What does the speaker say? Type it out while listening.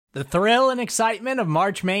The thrill and excitement of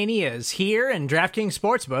March Mania is here, and DraftKings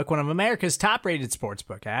Sportsbook, one of America's top-rated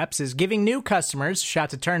sportsbook apps, is giving new customers a shot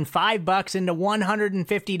to turn $5 into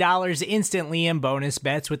 $150 instantly in bonus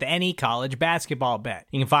bets with any college basketball bet.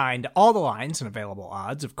 You can find all the lines and available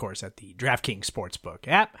odds, of course, at the DraftKings Sportsbook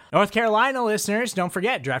app. North Carolina listeners, don't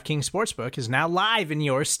forget, DraftKings Sportsbook is now live in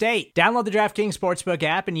your state. Download the DraftKings Sportsbook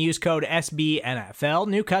app and use code SBNFL.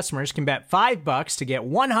 New customers can bet $5 to get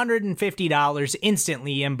 $150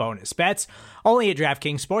 instantly in bonus bets, only at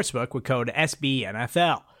DraftKings Sportsbook with code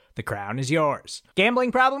SBNFL. The crown is yours.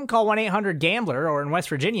 Gambling problem? Call 1-800-GAMBLER, or in West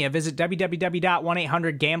Virginia, visit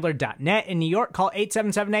www.1800gambler.net. In New York, call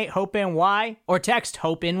 877-8-HOPE-NY or text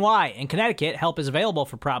HOPE-NY. In Connecticut, help is available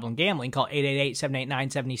for problem gambling. Call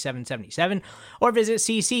 888-789-7777 or visit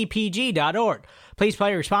ccpg.org. Please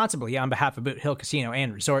play responsibly on behalf of Boot Hill Casino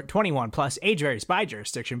and Resort. 21 plus, age varies by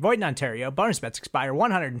jurisdiction. Void in Ontario. Bonus bets expire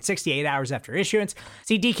 168 hours after issuance.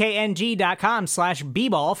 See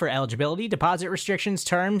dkng.com/bball for eligibility, deposit restrictions,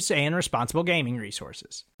 terms, and responsible gaming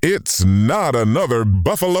resources. It's not another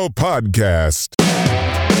Buffalo podcast.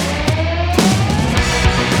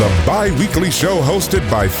 The bi-weekly show hosted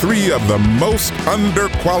by three of the most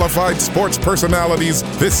underqualified sports personalities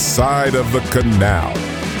this side of the canal.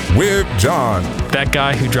 With John. That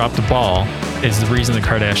guy who dropped the ball is the reason the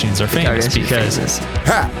Kardashians are famous because...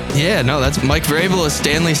 Ha! Yeah, no, that's Mike Vrabel is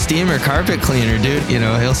Stanley Steamer carpet cleaner, dude. You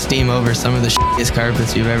know, he'll steam over some of the shittiest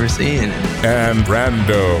carpets you've ever seen. And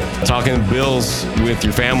Brando. Talking Bills with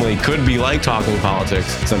your family could be like talking politics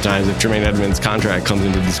sometimes if Jermaine Edmonds' contract comes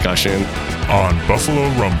into discussion. On Buffalo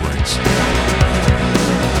Rumblings.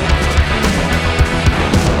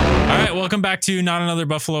 Welcome back to Not Another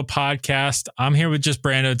Buffalo podcast. I'm here with just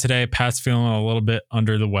Brando today. Pat's feeling a little bit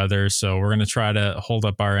under the weather, so we're going to try to hold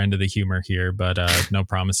up our end of the humor here, but no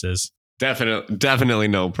promises. Definitely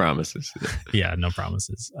no promises. Yeah, no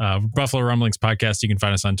promises. Buffalo Rumblings podcast. You can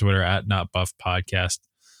find us on Twitter at NotBuffPodcast.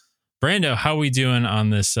 Brando, how are we doing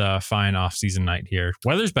on this fine off-season night here?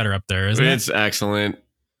 Weather's better up there, isn't it? It's excellent.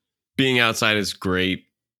 Being outside is great.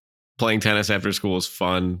 Playing tennis after school is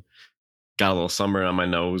fun. Got a little sunburn on my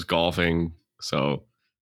nose golfing. So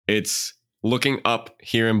it's looking up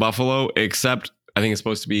here in Buffalo, except I think it's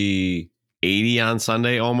supposed to be 80 on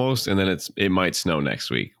Sunday almost. And then it might snow next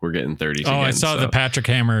week. We're getting 30s again. I saw the Patrick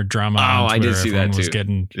Hammer drama. Oh, on I did see that too.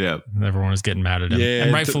 Everyone was getting mad at him. Yeah,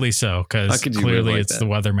 and rightfully so, because clearly it's the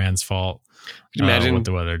weatherman's fault. Could you imagine what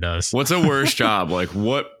the weather does? What's a worse job? Like,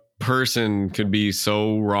 what person could be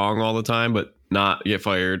so wrong all the time, but not get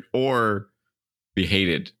fired or be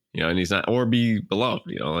hated? You know, and he's not, or be beloved,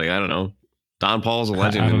 you know, like, I don't know. Don Paul's a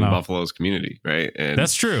legend in Buffalo's community, right? And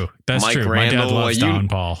that's true. That's Mike true. Randall, my dad loves Don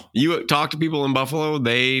Paul. You talk to people in Buffalo,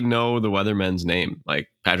 they know the weatherman's name, like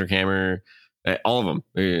Patrick Hammer, all of them.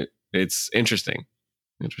 It's interesting.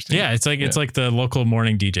 Yeah, it's like the local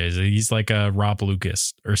morning DJs. He's like a Rob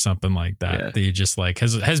Lucas or something like that. Yeah. That he just like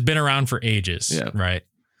has been around for ages, right?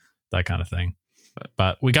 That kind of thing.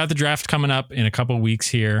 But we got the draft coming up in a couple of weeks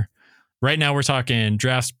here. Right now, we're talking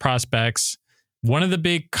draft prospects. One of the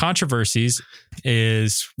big controversies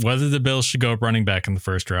is whether the Bills should go running back in the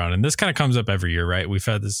first round. And this kind of comes up every year, right? We've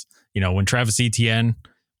had this, when Travis Etienne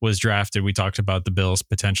was drafted, we talked about the Bills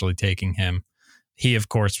potentially taking him. He, of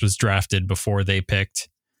course, was drafted before they picked,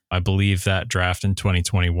 I believe, that draft in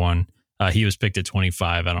 2021. He was picked at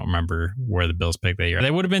 25. I don't remember where the Bills picked that year.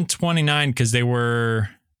 They would have been 29 because they were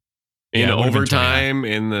in overtime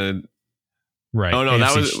in the... Right. Oh, no,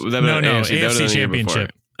 AFC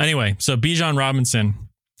Championship. Anyway, so Bijan Robinson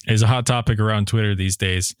is a hot topic around Twitter these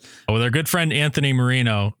days. With our good friend Anthony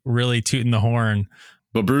Marino really tooting the horn.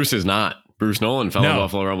 But Bruce is not. Bruce Nolan, fellow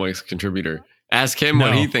Buffalo Rumblings contributor. Ask him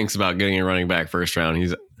what he thinks about getting a running back first round.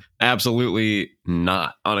 He's absolutely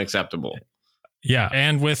not. Unacceptable. Yeah,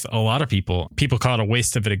 and with a lot of people call it a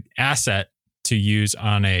waste of an asset to use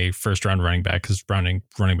on a first round running back because running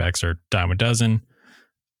backs are dime a dozen.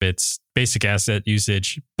 It's basic asset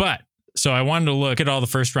usage. But so I wanted to look at all the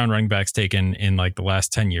first round running backs taken in like the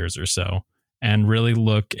last 10 years or so and really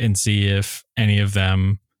look and see if any of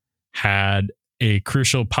them had a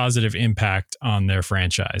crucial positive impact on their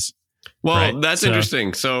franchise. Well, that's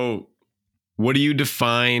interesting. So what do you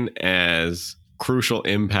define as crucial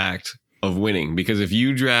impact of winning? Because if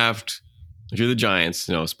you're the Giants,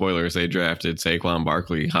 spoilers, they drafted Saquon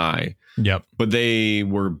Barkley high. Yep. But they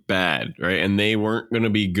were bad, right? And they weren't going to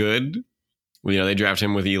be good. They drafted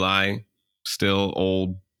him with Eli, still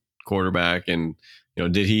old quarterback. And,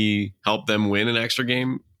 did he help them win an extra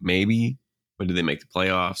game? Maybe. But did they make the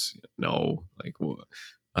playoffs? No.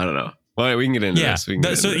 I don't know. Well, we can get into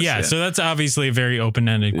this. So that's obviously a very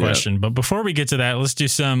open-ended question. But before we get to that, let's do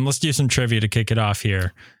some trivia to kick it off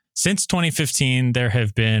here. Since 2015, there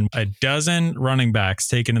have been a dozen running backs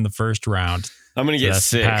taken in the first round. I'm going to get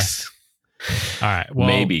 6. All right. Well,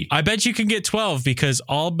 maybe. I bet you can get 12 because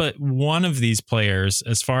all but one of these players,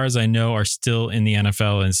 as far as I know, are still in the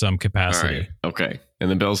NFL in some capacity. Right. Okay. And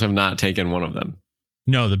the Bills have not taken one of them.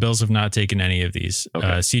 No, the Bills have not taken any of these. Okay.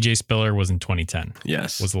 CJ Spiller was in 2010.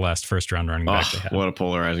 Yes. Was the last first round running back they had. What a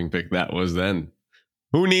polarizing pick that was then.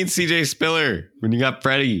 Who needs CJ Spiller when you got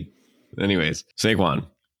Freddie? Anyways, Saquon.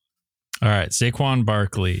 All right. Saquon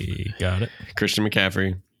Barkley. Got it. Christian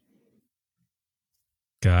McCaffrey.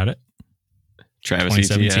 Got it. Travis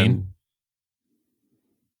 2017. Etienne.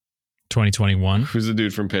 2021. Who's the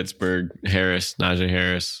dude from Pittsburgh? Harris. Najee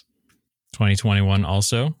Harris. 2021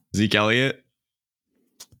 also. Zeke Elliott.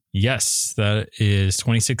 Yes, that is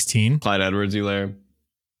 2016. Clyde Edwards-Helaire.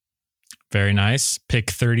 Very nice. Pick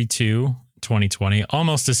 32, 2020.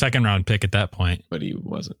 Almost a second round pick at that point. But he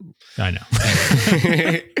wasn't. I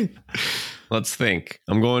know. Let's think.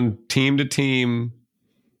 I'm going team to team,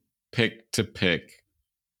 pick to pick.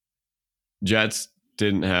 Jets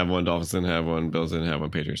didn't have one. Dolphins didn't have one. Bills didn't have one.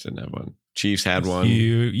 Patriots didn't have one. Chiefs had one.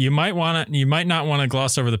 You might not want to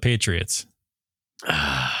gloss over the Patriots.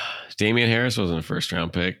 Damian Harris wasn't a first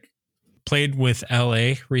round pick. Played with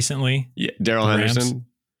LA recently. Yeah, Darrell Henderson.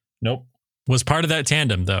 Nope. Was part of that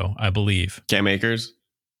tandem though, I believe. Cam Akers.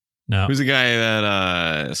 No. Who's the guy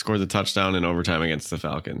that scored the touchdown in overtime against the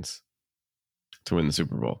Falcons to win the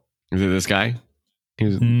Super Bowl? Is it this guy?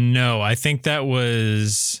 No, I think that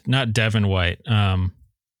was not Devin White.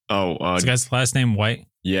 This guy's last name White.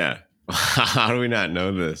 Yeah. How do we not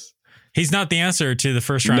know this? He's not the answer to the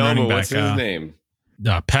first round running back. What's his name?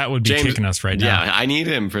 Pat would be kicking us right now. Yeah, I need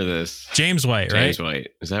him for this. James White, right? James White.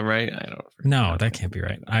 Is that right? I don't. No, that can't be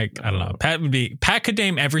right. I don't know. Pat could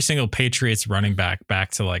name every single Patriots running back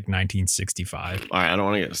to like 1965. All right, I don't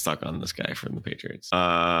want to get stuck on this guy from the Patriots.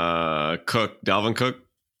 Dalvin Cook.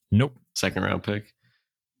 Nope. Second round pick.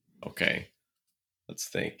 Okay, let's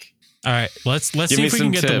think. All right, let's see if we can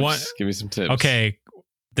get the one. Give me some tips. Okay,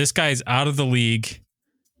 this guy's out of the league.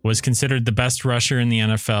 Was considered the best rusher in the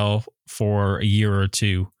NFL for a year or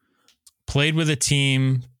two. Played with a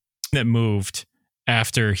team that moved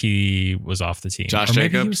after he was off the team. Josh or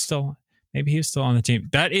maybe Jacobs? Maybe he was still on the team.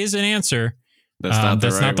 That is an answer. That's not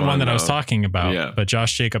the one that though. I was talking about. Yeah. But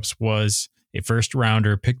Josh Jacobs was a first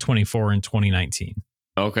rounder, pick 24 in 2019.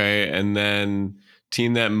 Okay, and then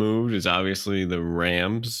team that moved is obviously the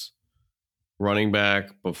Rams. Running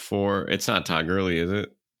back before, it's not Todd Gurley, is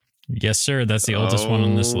it? Yes, sir. That's the oldest one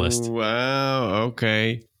on this list. Wow.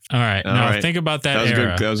 Okay. All right. Now think about that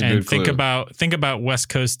era. That was a and good clue. think about West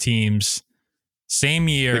Coast teams. Same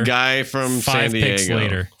year. The guy from San Diego. 5 picks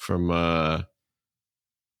later. From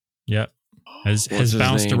Yep. Has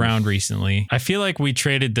bounced around recently. I feel like we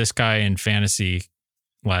traded this guy in fantasy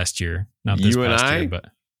last year. Not this past year, but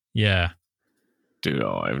yeah. Dude,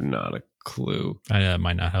 I have not a clue. That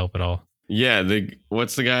might not help at all. Yeah,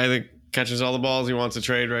 what's the guy that catches all the balls he wants to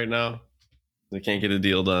trade right now? They can't get a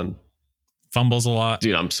deal done. Fumbles a lot.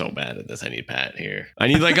 Dude, I'm so bad at this. I need Pat here. I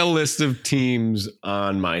need like a list of teams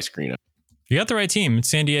on my screen. You got the right team. It's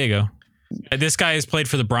San Diego. This guy has played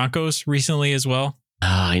for the Broncos recently as well.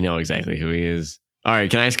 I know exactly who he is. All right,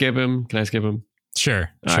 can I skip him? Sure.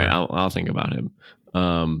 All right, I'll think about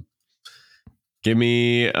him. Give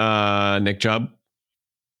me Nick Chubb.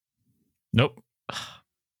 Nope.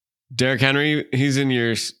 Derrick Henry, he's in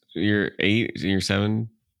year 8, year 7.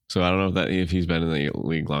 So I don't know if he's been in the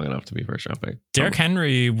league long enough to be first round pick. Derrick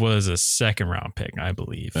Henry was a second round pick, I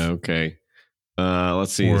believe. Okay.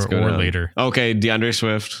 Let's see. Or later. Okay, DeAndre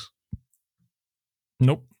Swift.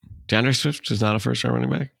 Nope. DeAndre Swift is not a first round running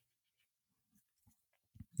back?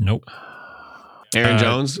 Nope. Aaron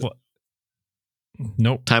Jones?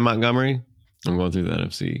 Nope. Ty Montgomery? I'm going through the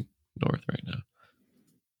NFC North right now.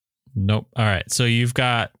 Nope. All right. So you've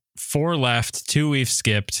got 4 left, 2 we've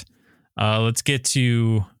skipped. Let's get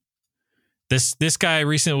to this. This guy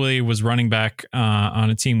recently was running back on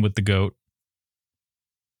a team with the GOAT,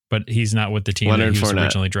 but he's not with the team that he was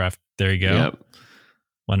originally drafted. There you go. Yep.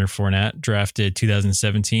 Leonard Fournette, drafted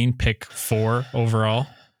 2017, pick 4 overall.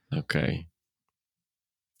 Okay.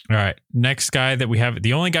 All right. Next guy that we have,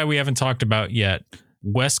 the only guy we haven't talked about yet,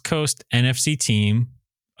 West Coast NFC team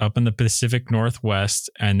up in the Pacific Northwest.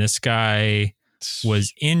 And this guy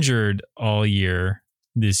was injured all year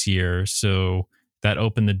this year. So that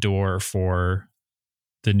opened the door for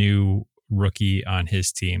the new rookie on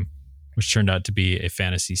his team, which turned out to be a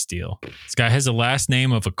fantasy steal. This guy has the last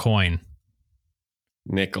name of a coin.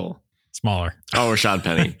 Nickel. Smaller. Oh, Rashad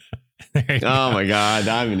Penny. Oh my God.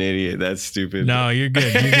 I'm an idiot. That's stupid. No, you're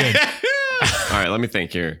good. You're good. All right. Let me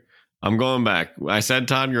think here. I'm going back. I said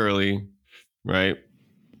Todd Gurley, right?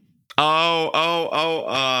 Not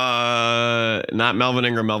Melvin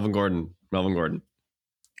Ingram, Melvin Gordon.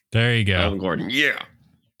 There you go. Melvin Gordon. Yeah.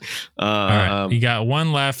 All right. You got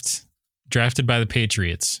one left, drafted by the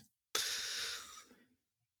Patriots.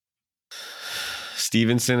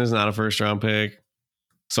 Stevenson is not a first-round pick.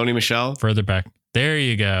 Sony Michel? Further back. There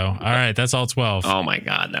you go. All right. That's all 12. Oh, my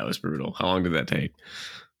God. That was brutal. How long did that take?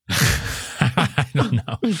 I don't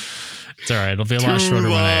know. It's all right. It'll be a lot shorter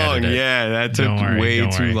when I edit it. Yeah, that took way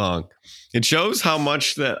too long. It shows how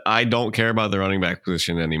much that I don't care about the running back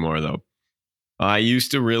position anymore, though. I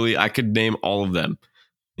used to I could name all of them.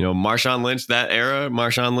 You know, Marshawn Lynch, that era,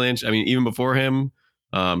 Marshawn Lynch. I mean, even before him,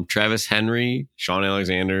 Travis Henry, Sean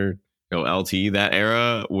Alexander, LT, that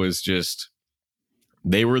era was just,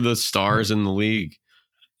 they were the stars in the league.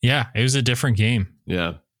 Yeah, it was a different game.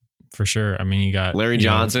 Yeah. For sure. I mean, you got Larry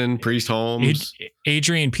Johnson, Priest Holmes.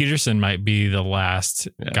 Adrian Peterson might be the last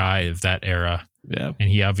guy of that era. Yeah. And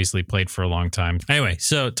he obviously played for a long time. Anyway,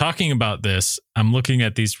 so talking about this, I'm looking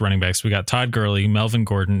at these running backs. We got Todd Gurley, Melvin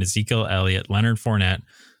Gordon, Ezekiel Elliott, Leonard Fournette,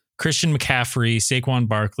 Christian McCaffrey, Saquon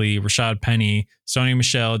Barkley, Rashad Penny, Sony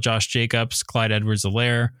Michel, Josh Jacobs, Clyde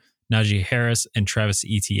Edwards-Helaire, Najee Harris, and Travis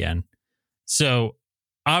Etienne. So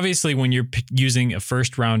obviously, when you're using a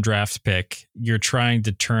first-round draft pick, you're trying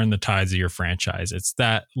to turn the tides of your franchise. It's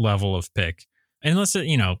that level of pick. Unless,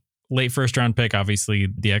 late first-round pick, obviously,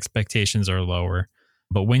 the expectations are lower.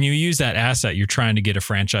 But when you use that asset, you're trying to get a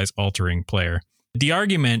franchise-altering player. The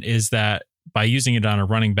argument is that by using it on a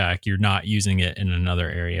running back, you're not using it in another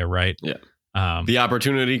area, right? Yeah. The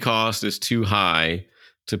opportunity cost is too high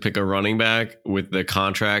to pick a running back with the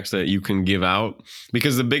contracts that you can give out,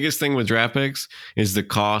 because the biggest thing with draft picks is the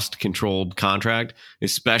cost controlled contract,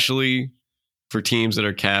 especially for teams that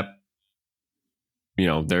are cap,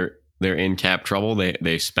 they're in cap trouble.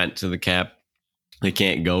 They spent to the cap. They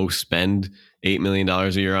can't go spend $8 million a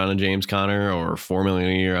year on a James Conner or $4 million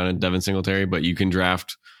a year on a Devin Singletary, but you can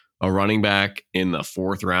draft a running back in the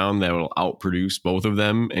 4th round that will outproduce both of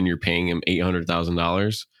them, and you're paying him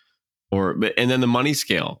 $800,000. And then the money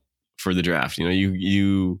scale for the draft,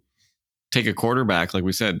 you take a quarterback, like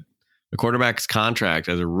we said, the quarterback's contract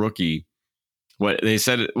as a rookie. What we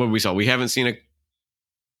saw, we haven't seen a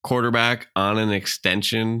quarterback on an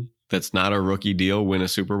extension that's not a rookie deal win a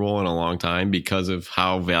Super Bowl in a long time because of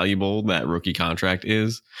how valuable that rookie contract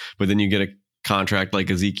is. But then you get a contract like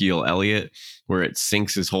Ezekiel Elliott where it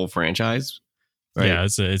sinks his whole franchise. Right? Yeah,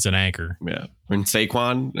 it's an anchor. Yeah. And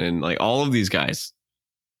Saquon and like all of these guys.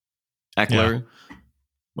 Eckler. Yeah.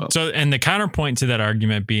 Well, and the counterpoint to that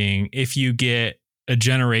argument being, if you get a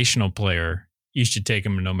generational player, you should take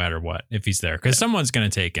him no matter what, if he's there, because someone's going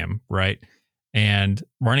to take him, right? And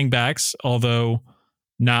running backs, although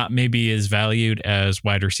not maybe as valued as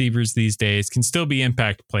wide receivers these days, can still be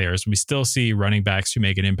impact players. We still see running backs who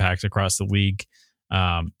make an impact across the league.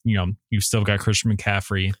 You've still got Christian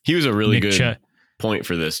McCaffrey. He was a really good point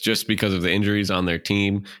for this, just because of the injuries on their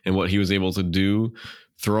team and what he was able to do.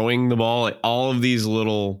 Throwing the ball, like all of these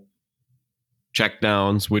little check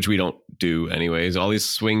downs, which we don't do anyways, all these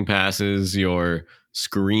swing passes, your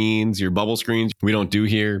screens, your bubble screens, we don't do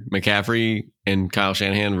here. McCaffrey and Kyle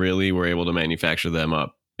Shanahan really were able to manufacture them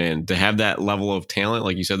up. And to have that level of talent,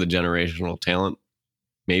 like you said, the generational talent,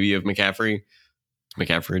 maybe of McCaffrey. Is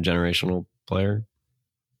McCaffrey a generational player?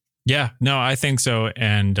 Yeah, no, I think so.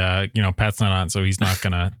 And, Pat's not on, so he's not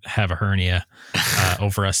going to have a hernia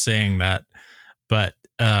over us saying that. But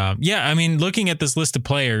looking at this list of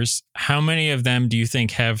players, how many of them do you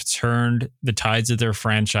think have turned the tides of their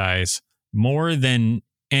franchise more than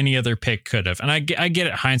any other pick could have? And I get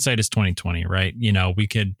it. Hindsight is 2020, right? We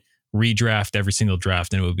could redraft every single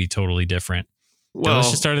draft and it would be totally different. Well,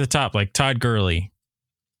 let's just start at the top, like Todd Gurley.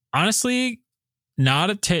 Honestly,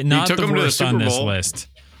 not the worst on this list.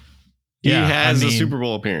 He has a Super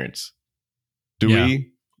Bowl appearance. Do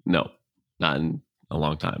we? No, not in a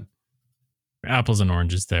long time. Apples and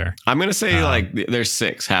oranges there. I'm going to say there's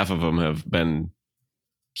 6. Half of them have been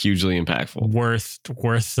hugely impactful. Worth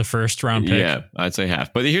the first round pick. Yeah, I'd say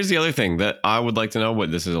half. But here's the other thing that I would like to know,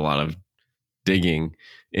 what this is a lot of digging,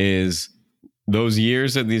 is those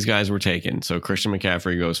years that these guys were taken. So Christian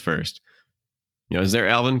McCaffrey goes first. Is there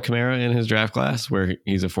Alvin Kamara in his draft class where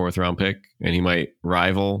he's a 4th round pick and he might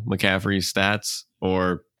rival McCaffrey's stats?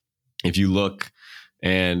 Or if you look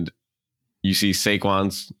and you see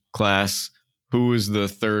Saquon's class, who is the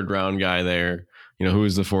 3rd round guy there? Who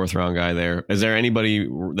is the 4th round guy there? Is there anybody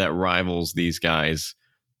that rivals these guys?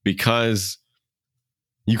 Because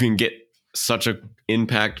you can get such an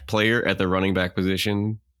impact player at the running back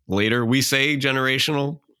position later. We say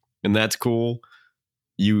generational, and that's cool.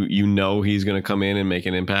 you know he's going to come in and make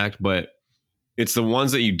an impact, but it's the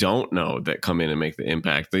ones that you don't know that come in and make the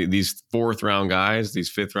impact. These 4th-round guys,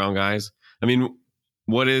 these 5th-round guys. I mean,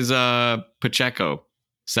 what is Pacheco,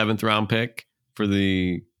 7th-round pick for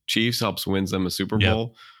the Chiefs, helps wins them a Super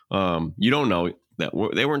Bowl. You don't know that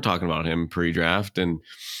they weren't talking about him pre-draft, and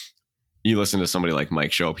you listen to somebody like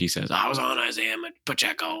Mike Shope, he says, I was on Isaiah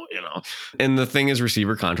Pacheco, And the thing is,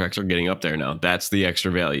 receiver contracts are getting up there now. That's the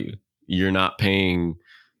extra value. You're not paying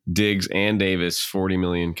Diggs and Davis $40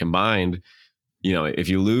 million combined. If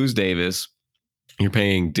you lose Davis, you're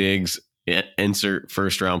paying Diggs, insert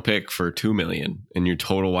 1st-round pick for $2 million, and your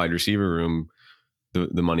total wide receiver room,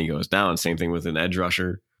 the money goes down. Same thing with an edge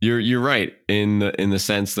rusher. You're right in the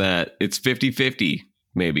sense that it's 50-50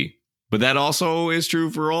 maybe. But that also is true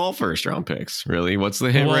for all 1st-round picks, really. What's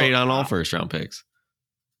the hit rate on all 1st-round picks?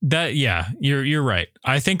 You're right.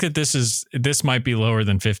 I think that this might be lower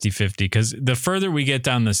than 50-50 because the further we get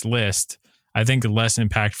down this list, I think the less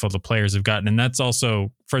impactful the players have gotten. And that's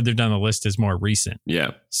also further down the list is more recent.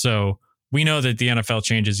 Yeah. So we know that the NFL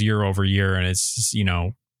changes year over year, and it's,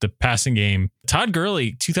 the passing game. Todd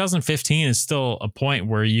Gurley, 2015 is still a point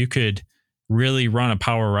where you could really run a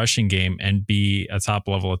power rushing game and be a top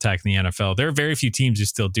level attack in the NFL. There are very few teams who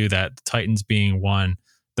still do that. The Titans being one,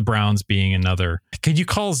 the Browns being another. Could you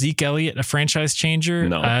call Zeke Elliott a franchise changer?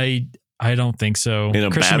 No. I don't think so. In a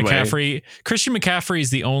Christian bad McCaffrey. way. Christian McCaffrey is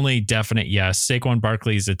the only definite yes. Saquon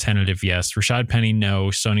Barkley is a tentative yes. Rashad Penny, no.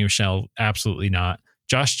 Sony Michel, absolutely not.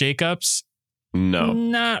 Josh Jacobs, no,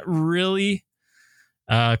 not really.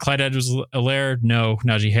 Clyde Edwards-Helaire, no.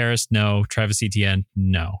 Najee Harris, no. Travis Etienne,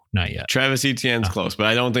 no, not yet. Travis Etienne's close, but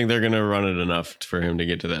I don't think they're going to run it enough for him to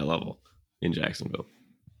get to that level in Jacksonville.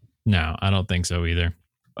 No, I don't think so either.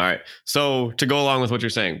 All right. So to go along with what you're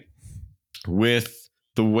saying, with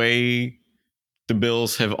the way the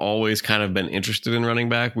Bills have always kind of been interested in running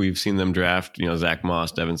back, we've seen them draft, Zach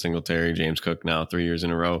Moss, Devin Singletary, James Cook now 3 years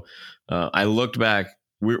in a row. I looked back.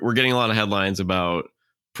 We're getting a lot of headlines about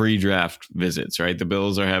pre-draft visits, right? The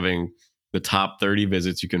Bills are having the top 30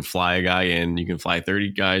 visits. You can fly a guy in. You can fly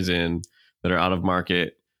 30 guys in that are out of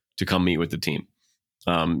market to come meet with the team.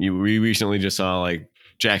 We recently just saw like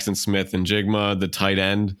Jackson Smith and Jigma, the tight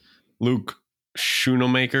end, Luke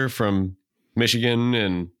Schoonemaker from Michigan,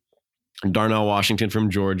 and Darnell Washington from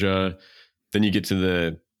Georgia. Then you get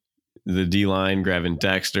to the D-line, Gravin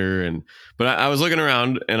Dexter. But I was looking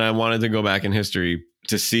around and I wanted to go back in history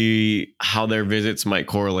to see how their visits might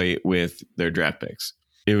correlate with their draft picks.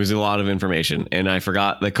 It was a lot of information, and I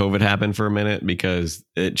forgot that COVID happened for a minute because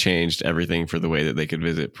it changed everything for the way that they could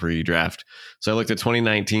visit pre-draft. So I looked at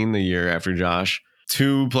 2019, the year after Josh.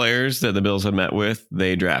 2 players that the Bills had met with,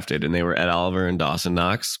 they drafted, and they were Ed Oliver and Dawson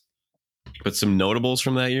Knox. But some notables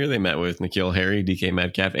from that year, they met with N'Keal Harry, DK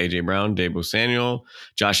Metcalf, AJ Brown, Deebo Samuel,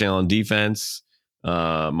 Josh Allen defense,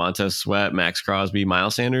 Montez Sweat, Max Crosby,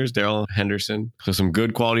 Miles Sanders, Darrell Henderson. So some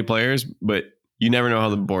good quality players, but you never know how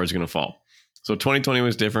the board is going to fall. So 2020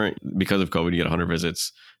 was different because of COVID. You get 100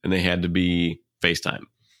 visits, and they had to be FaceTime.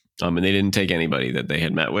 And they didn't take anybody that they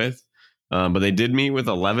had met with. But they did meet with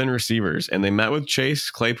 11 receivers, and they met with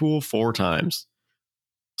Chase Claypool 4 times.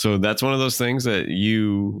 So that's one of those things that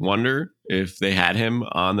you wonder if they had him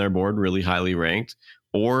on their board really highly ranked,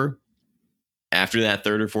 or after that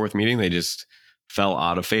 3rd or 4th meeting, they just fell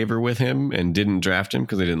out of favor with him and didn't draft him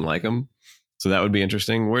because they didn't like him. So that would be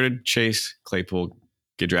interesting. Where did Chase Claypool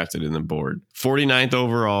get drafted in the board? 49th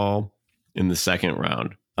overall in the 2nd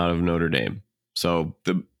round out of Notre Dame. So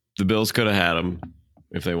the Bills could have had him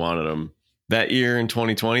if they wanted him. That year in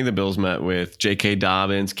 2020, the Bills met with J.K.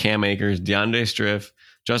 Dobbins, Cam Akers, DeAndre Striff,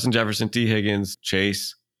 Justin Jefferson, T. Higgins,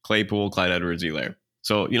 Chase Claypool, Clyde Edwards-Helaire.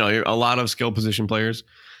 So, a lot of skill position players.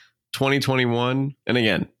 2021, and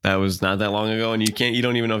again, that was not that long ago, and you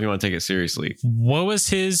don't even know if you want to take it seriously. What was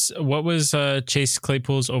Chase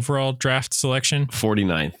Claypool's overall draft selection?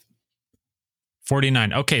 49th.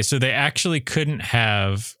 49. Okay, so they actually couldn't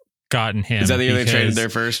have gotten him. Is that the year they traded their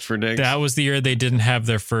first for Diggs? That was the year they didn't have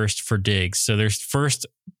their first for Diggs. So their first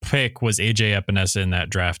pick was AJ Epinesa in that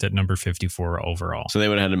draft at number 54 overall. So they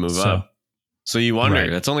would have had to move up. So you wonder, right.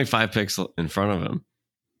 That's only 5 picks in front of him.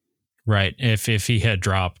 Right, if he had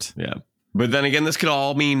dropped. Yeah. But then again, this could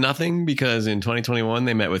all mean nothing because in 2021,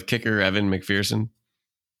 they met with kicker Evan McPherson.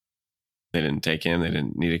 They didn't take him. They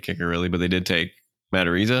didn't need a kicker really, but they did take Matt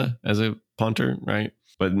Ariza as a punter, right?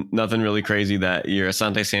 But nothing really crazy that year.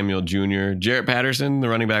 Asante Samuel Jr., Jarrett Patterson, the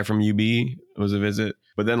running back from UB, was a visit.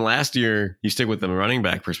 But then last year, you stick with the running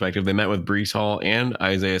back perspective, they met with Breece Hall and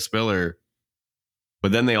Isaiah Spiller.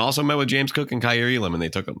 But then they also met with James Cook and Kyer Elam, and they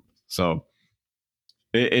took them. So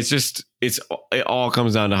It all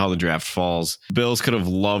comes down to how the draft falls. Bills could have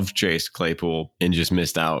loved Chase Claypool and just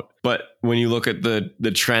missed out. But when you look at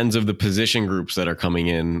the trends of the position groups that are coming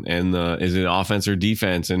in, and is it offense or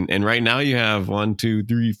defense? And right now you have 1, 2,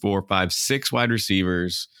 3, 4, 5, 6 wide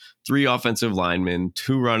receivers, 3 offensive linemen,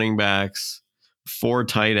 2 running backs, 4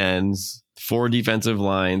 tight ends, 4 defensive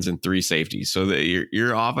lines, and 3 safeties. So that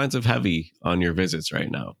you're offensive heavy on your visits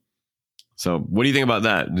right now. So what do you think about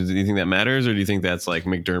that? Do you think that matters, or do you think that's like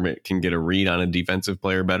McDermott can get a read on a defensive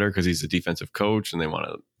player better because he's a defensive coach and they want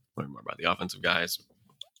to learn more about the offensive guys?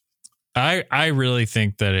 I really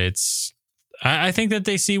think that I think that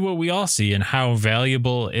they see what we all see and how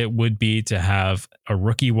valuable it would be to have a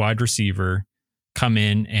rookie wide receiver come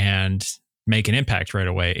in and make an impact right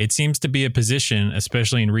away. It seems to be a position,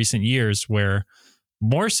 especially in recent years, where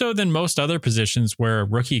more so than most other positions where a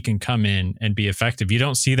rookie can come in and be effective. You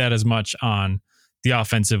don't see that as much on the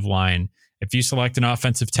offensive line. If you select an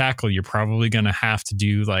offensive tackle, you're probably going to have to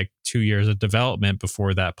do like 2 years of development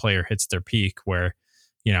before that player hits their peak, where,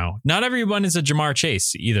 not everyone is a Jamar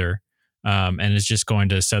Chase either. And is just going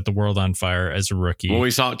to set the world on fire as a rookie. Well,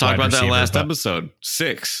 we talked about that last episode.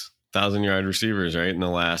 6,000-yard receivers, right? In the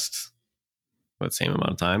last, same amount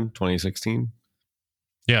of time? 2016?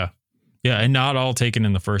 Yeah. Yeah, and not all taken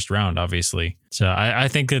in the first round, obviously. So I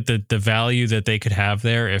think that the value that they could have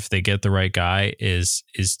there if they get the right guy is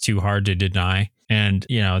too hard to deny. And,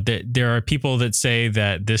 there are people that say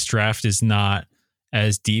that this draft is not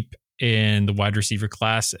as deep in the wide receiver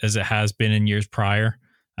class as it has been in years prior.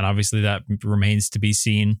 And obviously that remains to be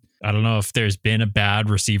seen. I don't know if there's been a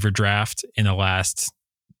bad receiver draft in the last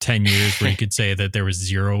 10 years where you could say that there was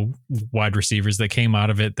 0 wide receivers that came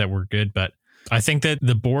out of it that were good, but I think that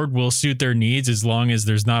the board will suit their needs as long as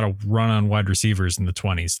there's not a run on wide receivers in the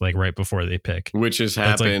 20s, like right before they pick. Which has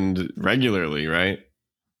happened regularly, right?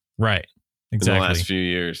 Right. Exactly. In the last few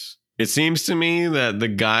years. It seems to me that the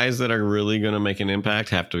guys that are really going to make an impact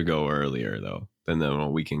have to go earlier, though, than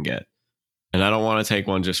what we can get. And I don't want to take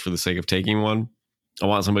one just for the sake of taking one. I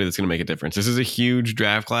want somebody that's going to make a difference. This is a huge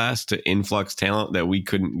draft class to influx talent that we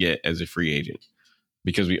couldn't get as a free agent.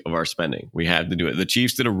 Because of our spending. We had to do it. The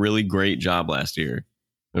Chiefs did a really great job last year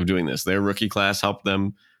of doing this. Their rookie class helped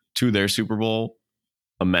them to their Super Bowl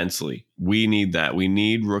immensely. We need that. We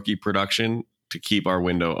need rookie production to keep our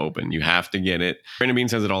window open. You have to get it. Brandon Beane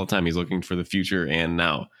says it all the time. He's looking for the future and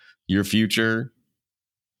now. Your future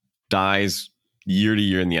dies year to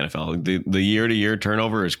year in the NFL. The year-to-year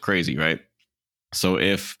turnover is crazy, right? So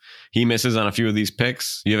if he misses on a few of these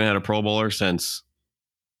picks, you haven't had a Pro Bowler since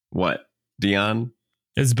what? Dion?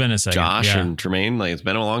 It's been a second. Josh and Tremaine, it's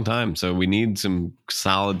been a long time. So we need some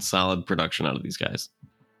solid production out of these guys.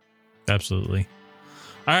 Absolutely.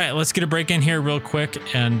 All right, let's get a break in here real quick,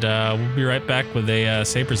 and we'll be right back with a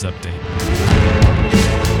Sabres update.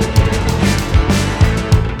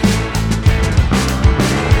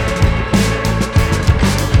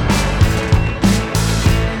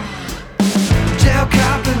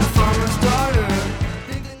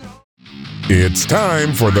 It's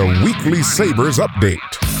time for the weekly Sabres update.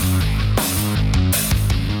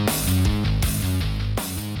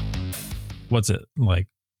 What's it, like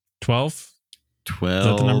 12?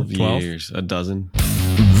 12 years, a dozen.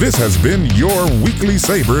 This has been your weekly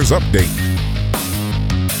Sabres update.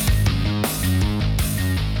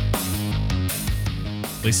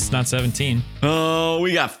 At least it's not 17. Oh,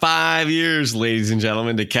 we got 5 years, ladies and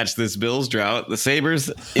gentlemen, to catch this Bills drought. The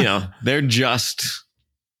Sabres, they're just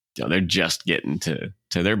getting to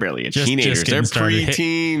they're barely teenagers. They're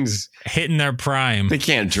pre-teens. Hitting their prime. They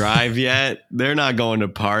can't drive yet. They're not going to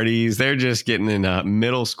parties. They're just getting in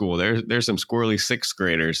middle school. They're some squirrely 6th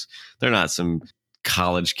graders. They're not some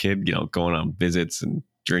college kid, going on visits and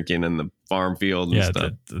drinking in the farm field and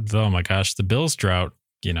stuff. Oh my gosh, the Bills drought,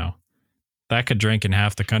 that could drink in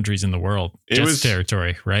half the countries in the world. Jets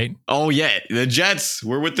territory, right? Oh yeah, the Jets.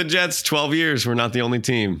 We're with the Jets 12 years. We're not the only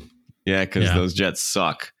team. Yeah, because those Jets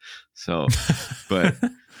suck. So, but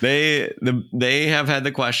they have had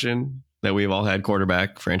the question that we've all had: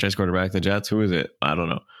 franchise quarterback, the Jets. Who is it? I don't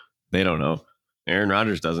know. They don't know. Aaron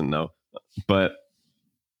Rodgers doesn't know. But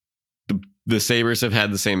the Sabres have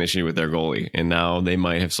had the same issue with their goalie, and now they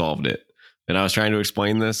might have solved it. And I was trying to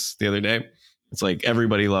explain this the other day. It's like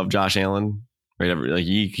everybody loved Josh Allen, right? Like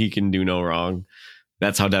he can do no wrong.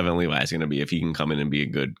 That's how Devin Levi is going to be if he can come in and be a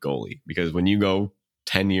good goalie. Because when you go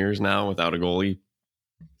 10 years now without a goalie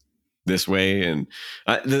this way, and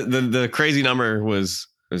the crazy number was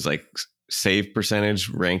like save percentage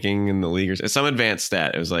ranking in the league, or some advanced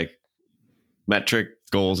stat. It was like metric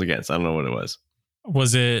goals against. I don't know what it was.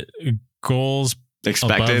 Was it goals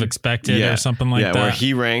above expected or something like that. Yeah, where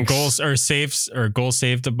he ranks goals or saves or goals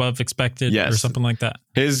saved above expected or something like that.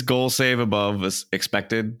 His goal save above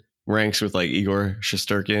expected ranks with like Igor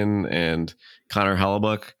Shesterkin and Connor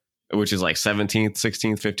Hellebuck, which is like 17th,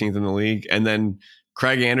 16th, 15th in the league. And then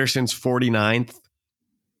Craig Anderson's 49th.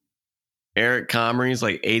 Eric Comrie's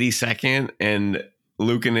like 82nd and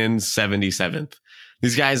Luukkonen's 77th.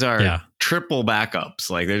 These guys are triple backups.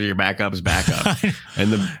 Like they're your backups backup.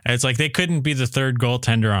 And it's like they couldn't be the third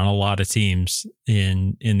goaltender on a lot of teams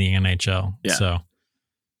in the NHL. Yeah. So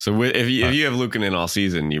if you have Luukkonen all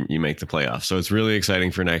season, you make the playoffs. So it's really exciting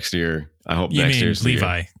for next year. I hope next year's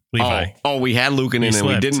Levi. Oh, we had Luukkonen and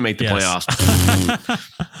we didn't make the playoffs.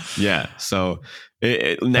 Yeah. So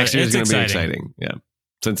next year is going to be exciting. Yeah.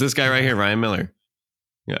 Since this guy right here, Ryan Miller.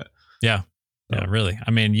 Yeah. Yeah. Yeah, really.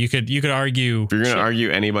 I mean, you could argue. If you're going to argue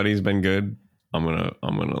anybody's been good, I'm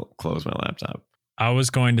gonna close my laptop. I was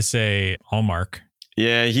going to say Allmark.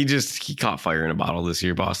 Yeah, he caught fire in a bottle this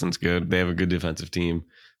year. Boston's good. They have a good defensive team.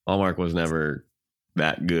 Allmark was never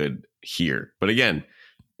that good here. But again,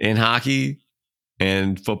 in hockey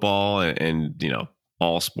and football and you know,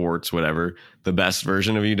 all sports, whatever, the best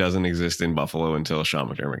version of you doesn't exist in Buffalo until Sean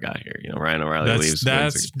McDermott got here. You know, Ryan O'Reilly leaves.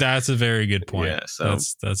 That's a very good point. Yeah, so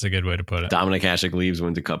that's a good way to put it. Dominic Hasek leaves,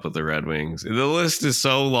 wins a cup with the Red Wings. The list is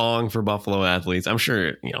so long for Buffalo athletes. I'm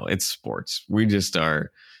sure, you know, it's sports. It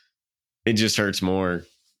just hurts more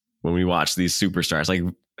when we watch these superstars. Like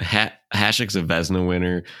Hasek's a Vezina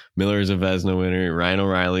winner. Miller's a Vezina winner. Ryan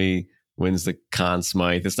O'Reilly wins the Conn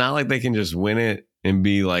Smythe. It's not like they can just win it and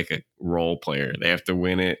be like a role player. They have to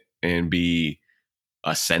win it and be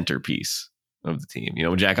a centerpiece of the team. You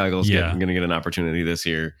know, Jack Eichel's going to get an opportunity this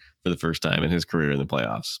year for the first time in his career in the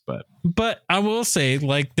playoffs. But I will say,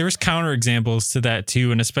 like, there's counterexamples to that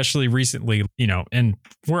too. And especially recently, you know, and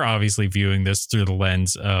we're obviously viewing this through the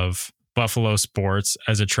lens of Buffalo sports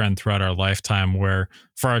as a trend throughout our lifetime, where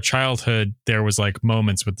for our childhood, there was like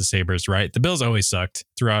moments with the Sabres, right? The Bills always sucked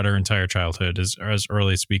throughout our entire childhood as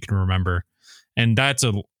early as we can remember. And that's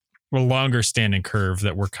a longer standing curve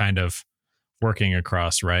that we're kind of working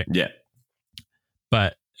across, right? Yeah.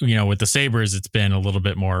 But, you know, with the Sabres, it's been a little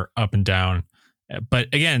bit more up and down. But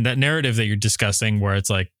again, that narrative that you're discussing where it's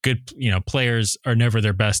like good, you know, players are never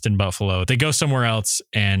their best in Buffalo. They go somewhere else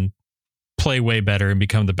and play way better and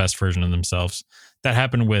become the best version of themselves. That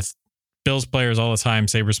happened with Bills players all the time,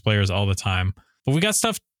 Sabres players all the time. But we got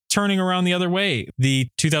stuff turning around the other way. The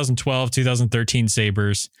 2012, 2013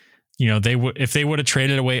 Sabres, you know, if they would have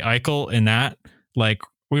traded away Eichel in that, like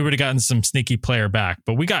we would have gotten some sneaky player back.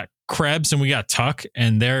 But we got Krebs and we got Tuck,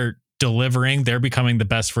 and they're delivering. They're becoming the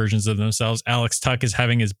best versions of themselves. Alex Tuck is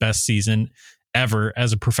having his best season ever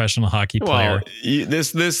as a professional hockey player. Well,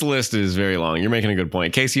 this list is very long. You're making a good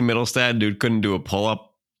point. Casey Middlestad, dude, couldn't do a pull-up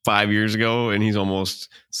 5 years ago, and he's almost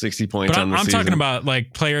 60 points on the season. I'm talking about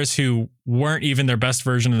like players who weren't even their best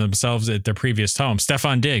version of themselves at their previous home.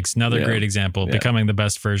 Stefan Diggs, another great example, becoming the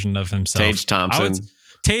best version of himself.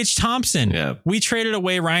 Tage Thompson. Yeah. We traded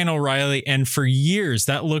away Ryan O'Reilly, and for years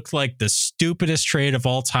that looked like the stupidest trade of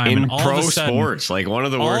all time. In and all pro of a sudden, sports, like one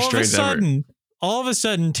of the worst trades ever. All of a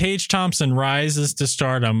sudden, Tage Thompson rises to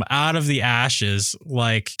stardom out of the ashes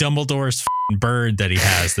like Dumbledore's bird that he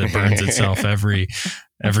has that burns itself every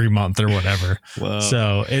month or whatever. Wow.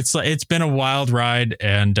 So it's been a wild ride,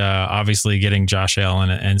 and obviously getting Josh Allen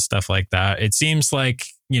and stuff like that. It seems like,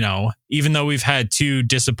 you know, even though we've had two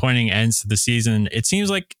disappointing ends to the season, it seems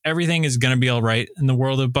like everything is going to be all right in the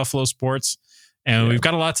world of Buffalo sports. And we've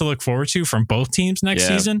got a lot to look forward to from both teams next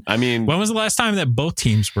season. I mean, when was the last time that both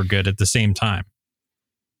teams were good at the same time?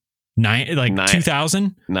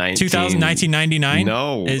 2000? 1999?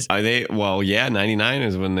 No. Are they? Well, yeah, 99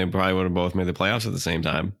 is when they probably would have both made the playoffs at the same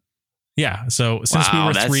time. Yeah. So since we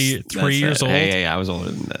were three years old. Hey, I was older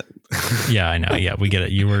than that. Yeah, I know. Yeah, we get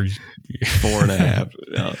it. You were 4.5.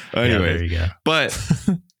 Yeah. Anyway, there you go. But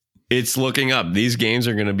it's looking up. These games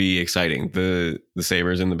are going to be exciting. The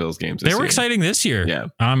Sabres and the Bills games. They were exciting this year. Yeah.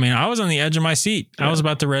 I mean, I was on the edge of my seat. Yeah. I was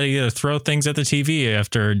about to ready to throw things at the TV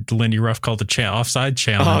after Lindy Ruff called the offside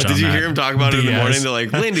challenge. Oh, did you hear him talk about it in the morning? They're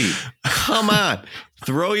like, Lindy, come on.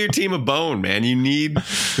 Throw your team a bone, man. You need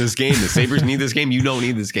this game. The Sabres need this game. You don't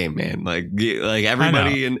need this game, man. Like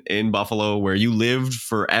everybody in Buffalo, where you lived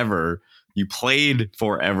forever, you played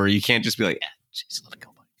forever. You can't just be like, jeez, let it go.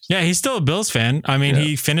 Yeah, he's still a Bills fan. I mean,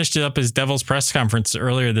 he finished up his Devils press conference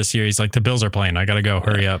earlier this year. He's like, the Bills are playing. I got to go.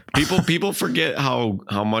 Hurry up. People forget how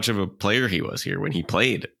much of a player he was here when he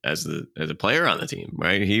played as a player on the team,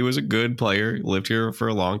 right? He was a good player, lived here for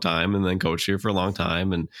a long time, and then coached here for a long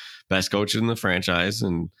time, and best coach in the franchise.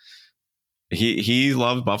 And he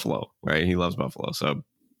loves Buffalo, right? He loves Buffalo. So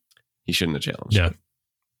he shouldn't have challenged. Yeah. him.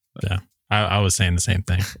 Yeah. I was saying the same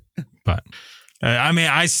thing, but I mean,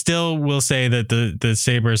 I still will say that the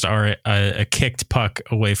Sabres are a kicked puck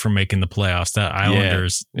away from making the playoffs. That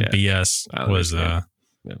Islanders BS was a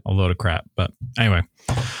load of crap. But anyway,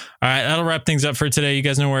 all right, that'll wrap things up for today. You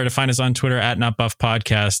guys know where to find us on Twitter at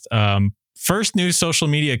NotBuffPodcast. First new social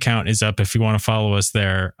media account is up if you want to follow us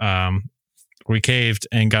there. We caved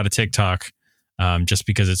and got a TikTok. Just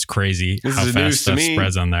because it's crazy how fast stuff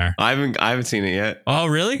spreads on there. I haven't seen it yet. Oh,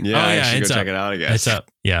 really? Yeah, I should it's go up. check it out, I guess. It's up.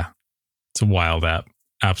 Yeah. It's a wild app.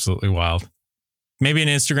 Absolutely wild. Maybe an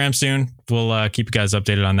Instagram soon. We'll keep you guys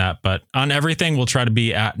updated on that. But on everything, we'll try to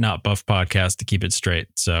be at Not Buff Podcast to keep it straight.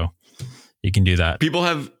 So you can do that. People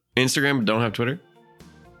have Instagram but don't have Twitter?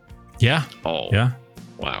 Yeah. Oh. Yeah.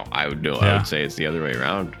 Wow. I would say it's the other way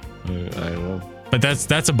around. I don't know. But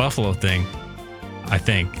that's a Buffalo thing, I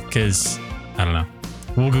think, because I don't know.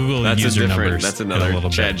 We'll Google the user numbers. That's another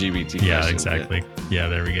ChatGPT. Yeah, exactly. Yeah,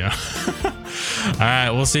 there we go. All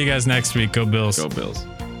right. We'll see you guys next week. Go Bills. Go Bills.